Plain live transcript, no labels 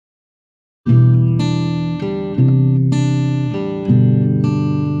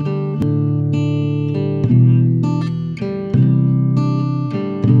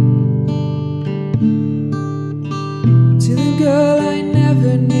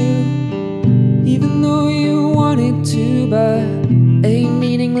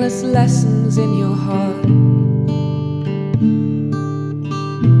endless lessons in your heart.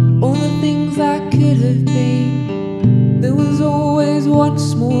 All the things I could have been, there was always one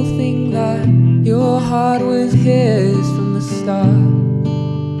small thing that your heart was his from the start.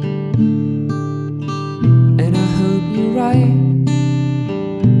 And I hope you're right,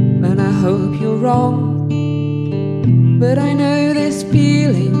 and I hope you're wrong, but I know this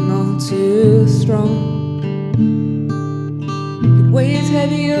feeling all too strong. It weighs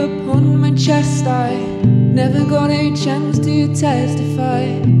heavy upon my chest, I never got a chance to testify.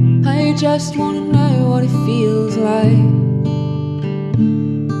 I just wanna know what it feels like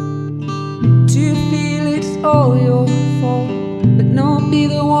to feel it's all your fault, but not be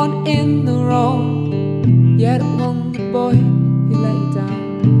the one in the wrong. Yet one the boy who lay down.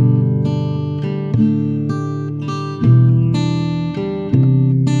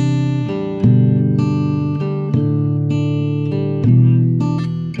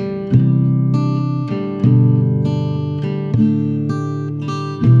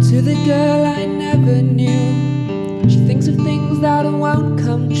 To the girl I never knew, she thinks of things that won't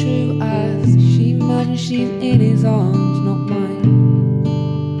come true, as she imagines she's in his arms, not mine.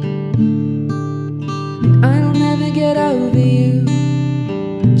 And I'll never get over you,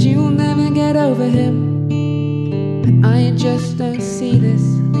 and you'll never get over him, and I just don't see this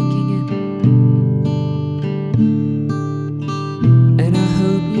thinking it. And I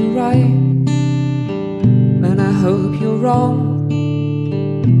hope you're right, and I hope you're wrong,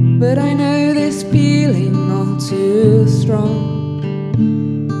 but I know this feeling all too strong.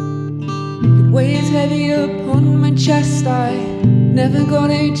 It weighs heavy upon my chest, I never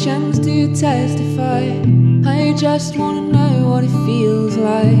got a chance to testify. I just wanna know what it feels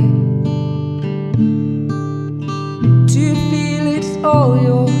like to feel it's all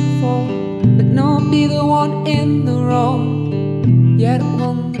your fault, but not be the one in the wrong. Yet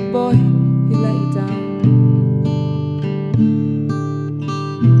one the boy who lay down.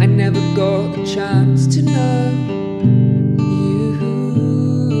 I never got the chance to know you,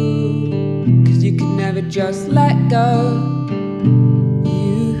 'cause you could never just let go.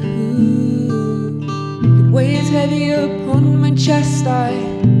 You, it weighs heavy upon my chest, I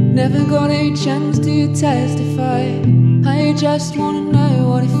never got a chance to testify. I just wanna know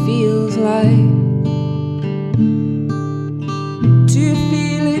what it feels like to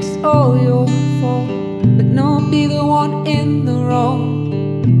feel it's all your fault, but not be the one in the wrong.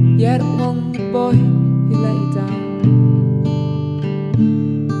 Yet one the boy who lay down.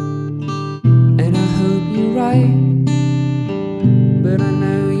 And I hope you're right, but I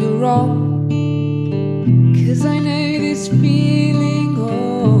know you're wrong, 'cause I know this feeling